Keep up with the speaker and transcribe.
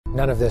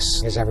None of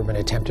this has ever been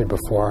attempted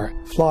before.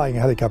 Flying a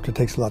helicopter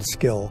takes a lot of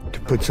skill. To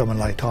put someone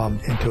like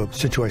Tom into a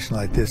situation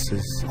like this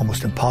is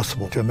almost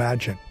impossible to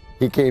imagine.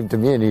 He came to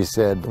me and he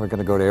said, we're going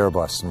to go to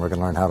Airbus and we're going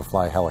to learn how to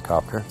fly a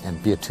helicopter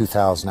and be a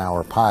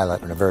 2,000-hour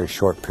pilot in a very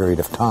short period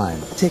of time.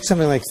 It takes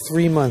something like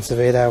 3 months of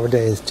 8-hour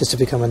days just to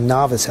become a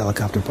novice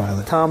helicopter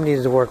pilot. Tom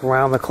needed to work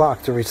round the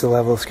clock to reach the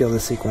level of skill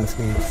this sequence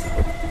needs.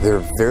 There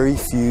are very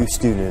few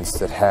students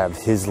that have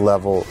his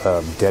level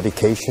of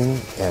dedication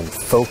and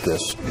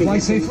focus. Fly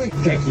safely.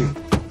 Thank you.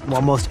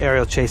 While most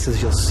aerial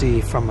chases you'll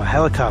see from a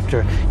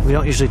helicopter, we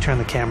don't usually turn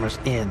the cameras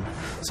in.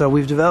 So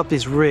we've developed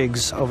these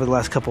rigs over the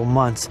last couple of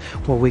months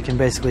where we can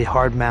basically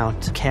hard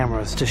mount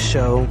cameras to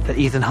show that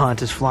Ethan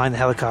Hunt is flying the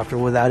helicopter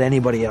without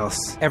anybody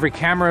else. Every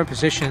camera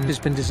position has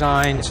been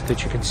designed so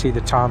that you can see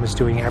that Tom is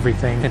doing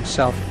everything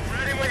himself.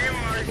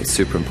 It's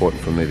super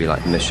important for a movie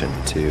like Mission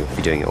to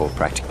be doing it all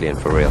practically and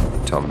for real.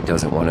 Tom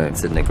doesn't want to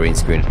sit in a green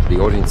screen. The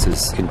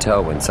audiences can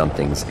tell when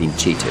something's been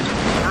cheated.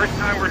 First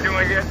time we're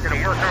doing it,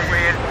 gonna work our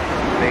way in.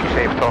 Make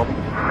safe, Tom.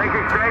 Make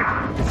it safe.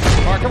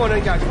 All right, come on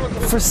in, guys.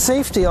 For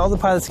safety, all the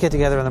pilots get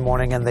together in the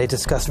morning and they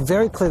discuss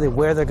very clearly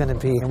where they're going to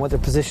be and what their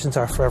positions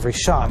are for every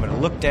shot. I'm going to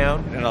look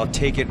down and I'll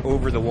take it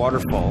over the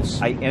waterfalls.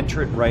 I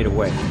enter it right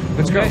away.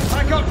 Let's go.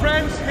 Back up,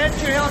 friends. Head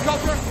to your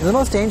helicopter. The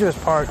most dangerous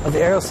part of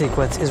the aerial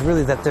sequence is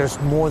really that there's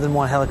more than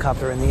one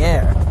helicopter in the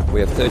air.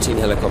 We have 13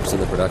 helicopters in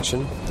the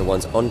production. The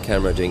ones on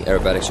camera doing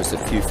aerobatics just a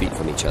few feet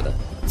from each other.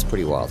 It's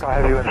pretty wild. I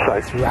have you in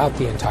sight. Throughout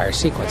the entire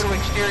sequence,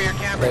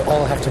 they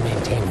all have to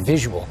maintain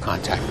visual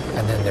contact.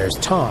 And then there's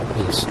Tom.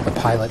 He's the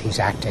pilot, he's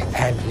acting,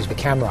 and he's the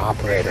camera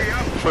operator.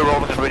 We're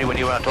rolling and ready when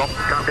you are, Tom.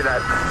 Copy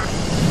that.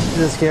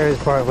 The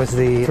scariest part was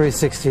the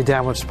 360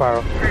 downward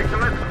spiral. Okay, so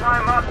let's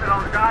climb up and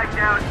I'll dive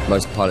down.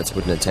 Most pilots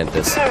wouldn't attempt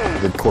this.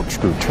 The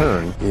corkscrew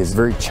turn is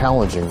very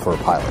challenging for a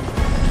pilot.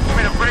 I'm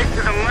gonna brake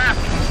to the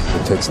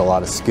left. It takes a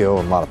lot of skill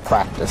and a lot of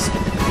practice.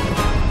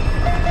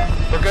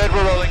 We're good,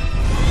 we're rolling.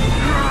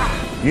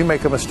 You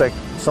make a mistake,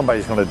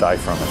 somebody's going to die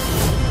from it.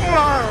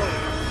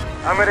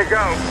 I'm gonna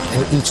go.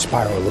 And each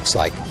spiral looks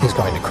like he's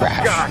going to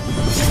crash. God.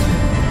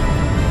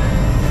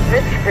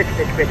 Pitch.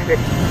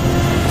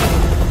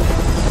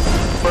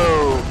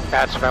 Boo!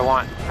 That's what I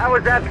want. How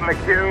was that,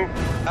 McHugh?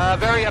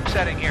 Very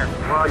upsetting here.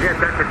 Well, I guess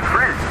that's a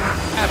trend.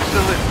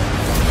 Absolutely.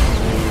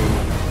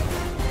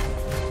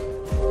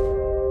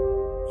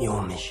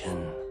 Your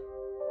mission.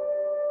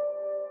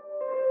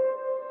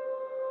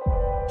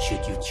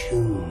 Should you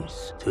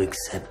choose to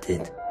accept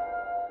it?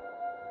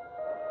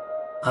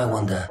 I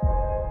wonder,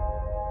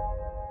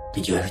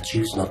 did you ever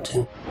choose not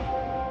to?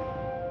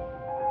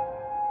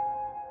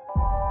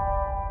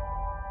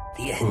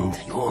 The end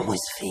you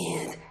always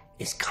feared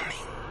is coming.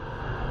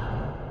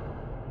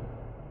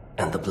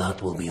 And the blood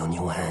will be on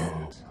your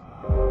hands.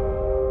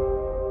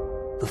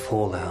 The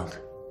fallout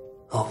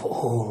of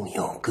all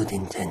your good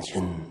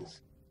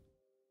intentions.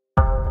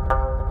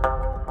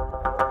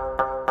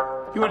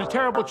 You had a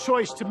terrible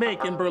choice to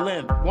make in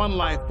Berlin. One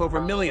life over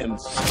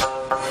millions.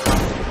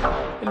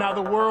 And now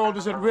the world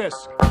is at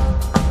risk.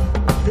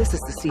 This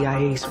is the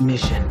CIA's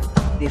mission.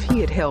 If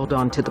he had held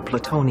on to the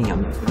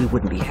plutonium, we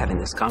wouldn't be having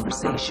this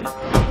conversation.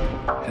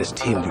 His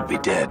team would be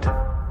dead.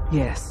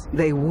 Yes,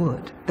 they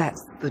would.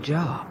 That's the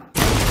job.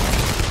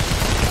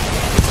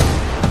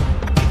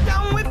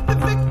 Down with the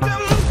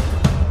victims.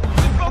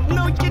 We both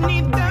know you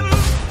need them.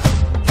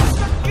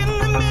 Stuck in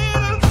the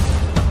middle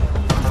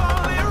of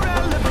all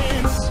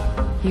irrelevance.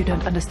 You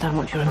don't understand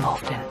what you're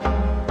involved in.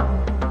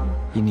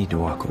 You need to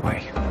walk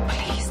away.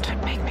 Please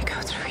don't make me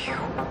go through you.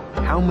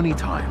 How many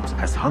times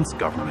has Hunt's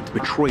government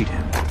betrayed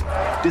him,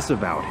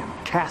 disavowed him,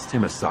 cast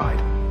him aside?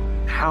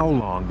 How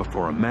long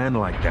before a man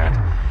like that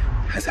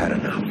has had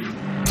enough? You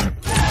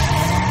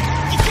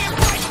can't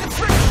fight the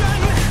friction.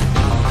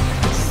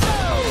 So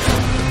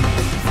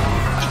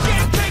you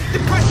can't take the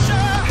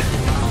pressure.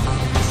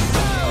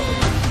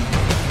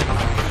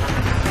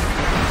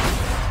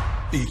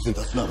 So Ethan,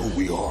 that's not who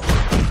we are.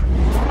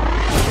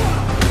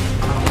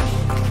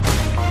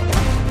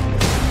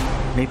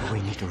 Maybe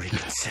we need to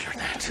reconsider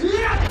that.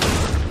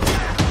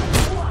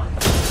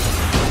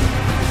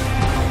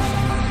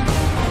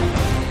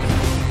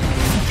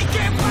 you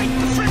can't fight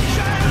the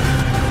friction.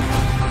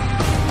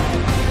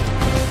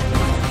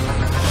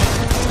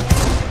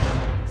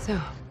 So,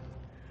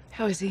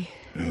 how is he?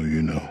 Hell,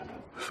 you know,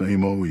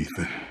 same old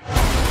Ethan.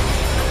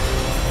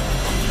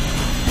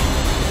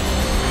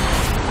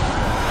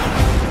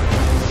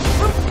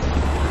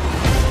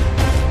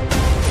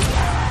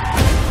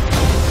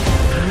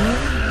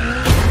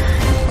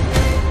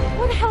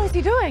 What the hell is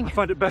he doing? I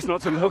find it best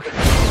not to look.